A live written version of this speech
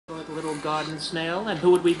Little garden snail, and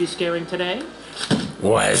who would we be scaring today?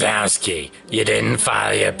 Wazowski, you didn't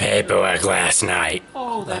file your paperwork last night.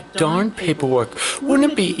 Oh, that Darn paperwork.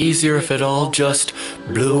 Wouldn't it be easier if it all just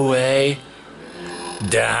blew away?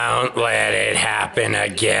 Don't let it happen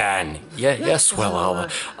again. Yes, well,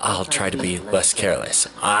 I'll try to be less careless.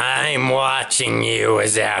 I'm watching you,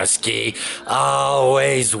 Wazowski.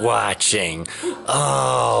 Always watching.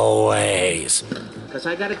 Always. Because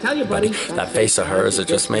I gotta tell you, buddy, that face of hers, it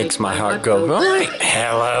just makes my heart go, right.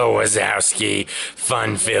 Hello, Wazowski.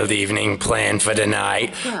 Fun-filled evening planned for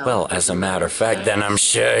tonight. Well, as a matter of fact, then I'm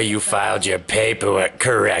sure you filed your paperwork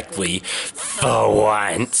correctly for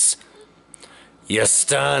once. Your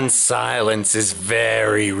stunned silence is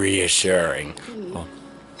very reassuring.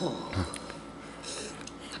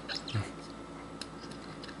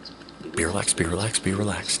 Be relaxed, be relaxed, be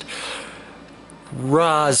relaxed.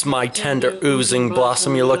 Roz, my tender oozing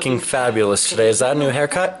blossom, you're looking fabulous today. Is that a new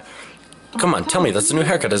haircut? Come on, tell me, that's a new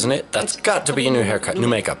haircut, isn't it? That's got to be a new haircut, new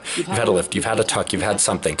makeup. You've had a lift, you've had a tuck, you've had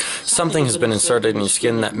something. Something has been inserted in your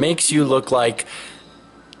skin that makes you look like...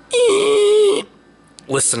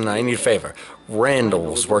 Listen, I need a favor. Randall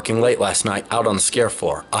was working late last night out on the scare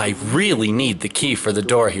floor. I really need the key for the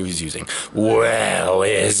door he was using. Well,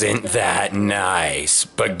 isn't that nice?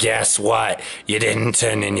 But guess what? You didn't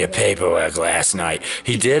turn in your paperwork last night.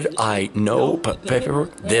 He did? I know, but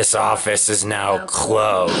paperwork? This office is now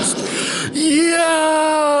closed.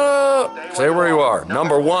 Yeah! Stay where you are.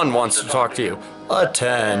 Number 1 wants to talk to you.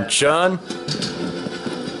 Attention.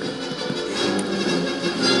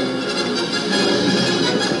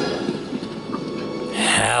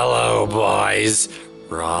 Hello, boys.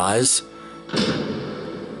 Roz?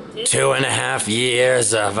 2.5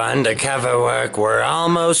 years of undercover work were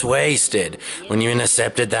almost wasted when you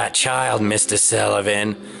intercepted that child, Mr.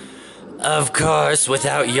 Sullivan. Of course,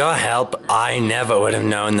 without your help, I never would have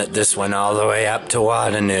known that this went all the way up to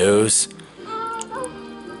Water News.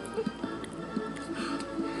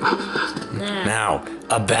 Now,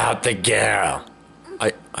 about the girl.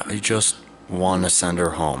 I just want to send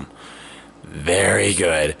her home. Very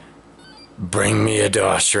good. Bring me a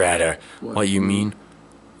door shredder. What, you mean?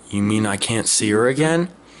 You mean I can't see her again?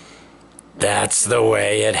 That's the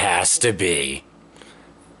way it has to be.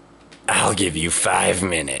 I'll give you 5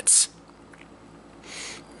 minutes.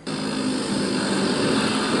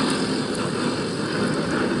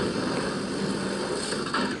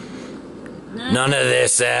 None of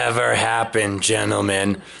this ever happened,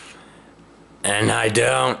 gentlemen. And I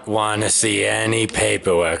don't want to see any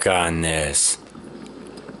paperwork on this.